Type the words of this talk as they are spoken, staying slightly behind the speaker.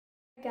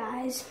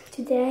Guys,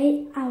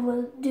 today I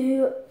will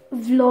do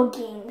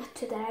vlogging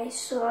today.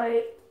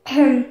 So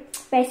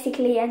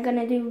basically I'm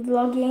gonna do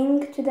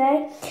vlogging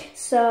today.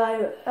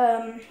 So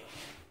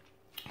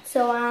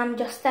I'm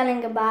just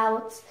telling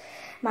about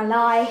my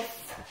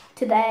life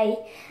today,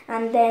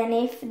 and then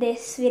if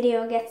this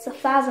video gets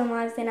 1,000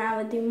 likes, then I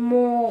will do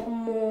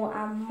more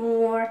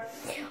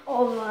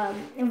of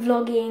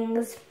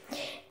vloggings.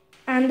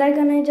 And I'm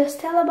gonna just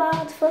tell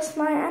about first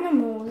my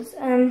animals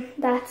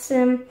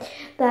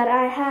that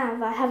I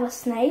have. I have a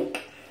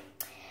snake.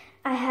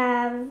 I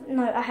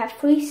have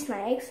 3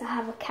 snakes. I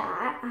have a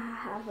cat. I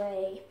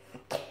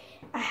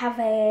have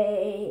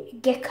a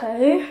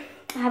gecko.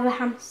 I have a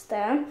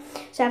hamster.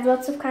 So I have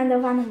lots of kind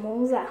of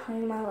animals at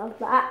home. I love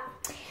that.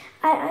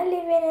 I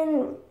live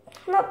in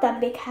not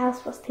that big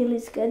house, but still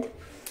is good.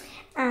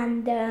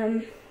 And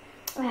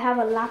I have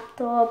a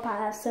laptop.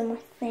 I have so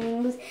much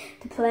things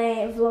to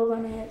play and vlog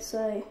on it.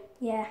 So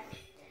yeah.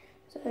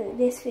 So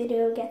this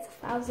video gets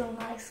 1,000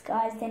 likes,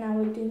 guys, then I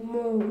will do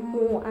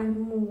more and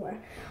more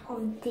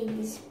of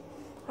these.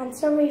 I'm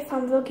sorry if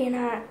I'm looking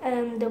at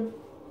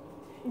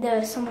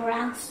the somewhere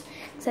else,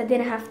 because I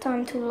didn't have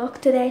time to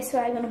look today. So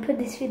I'm gonna put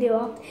this video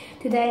up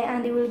today,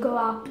 and it will go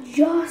up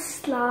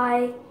just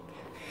like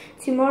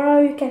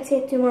tomorrow. You can see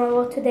it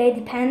tomorrow or today,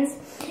 depends.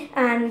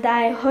 And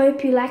I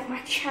hope you like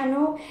my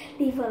channel.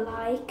 Leave a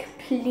like,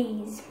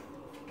 please.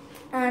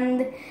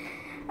 And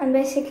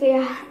basically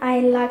I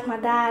like my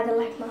dad, I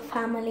like my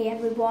family,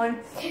 everyone.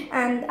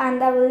 And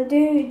I will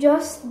do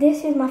this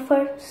is my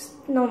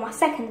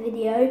second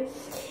video,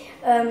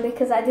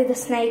 because I did the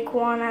snake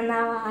one,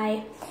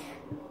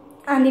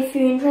 and if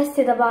you're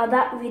interested about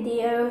that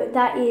video,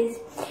 that is,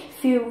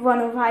 if you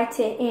want to write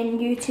it in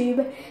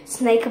YouTube,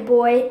 Snake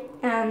Boy,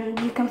 and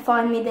you can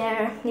find me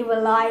there. Leave a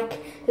like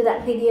to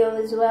that video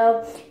as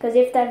well, because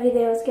if that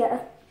videos get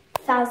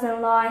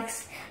 1,000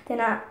 likes, then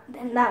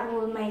that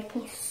will make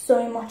me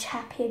so much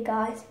happier,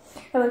 guys.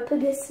 I will put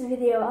this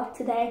video up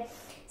today.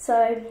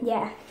 So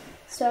yeah,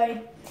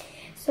 so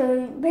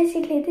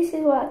basically this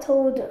is what I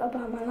told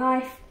about my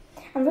life.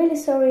 I'm really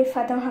sorry if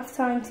I don't have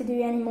time to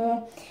do any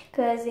more,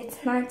 because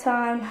it's night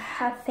time.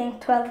 I think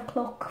 12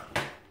 o'clock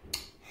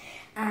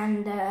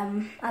and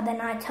at the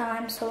night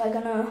time. So I'm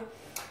gonna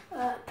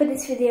put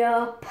this video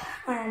up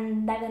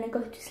and I'm gonna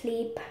go to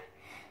sleep.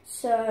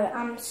 So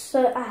I'm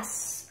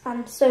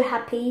so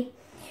happy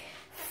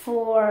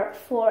for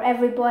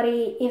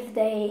everybody if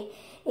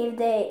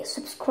they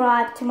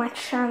subscribe to my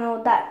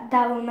channel.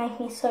 That will make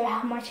me so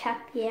much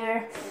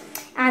happier.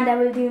 And I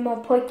will do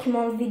more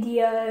Pokemon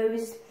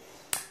videos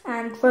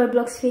and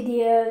Roblox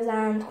videos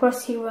and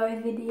Crossy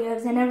Road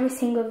videos and every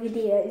single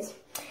videos.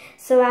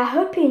 So I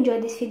hope you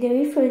enjoyed this video.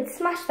 If you would,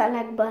 smash that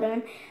like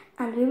button,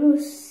 and we will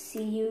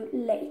see you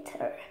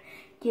later.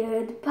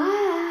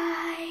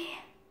 Goodbye.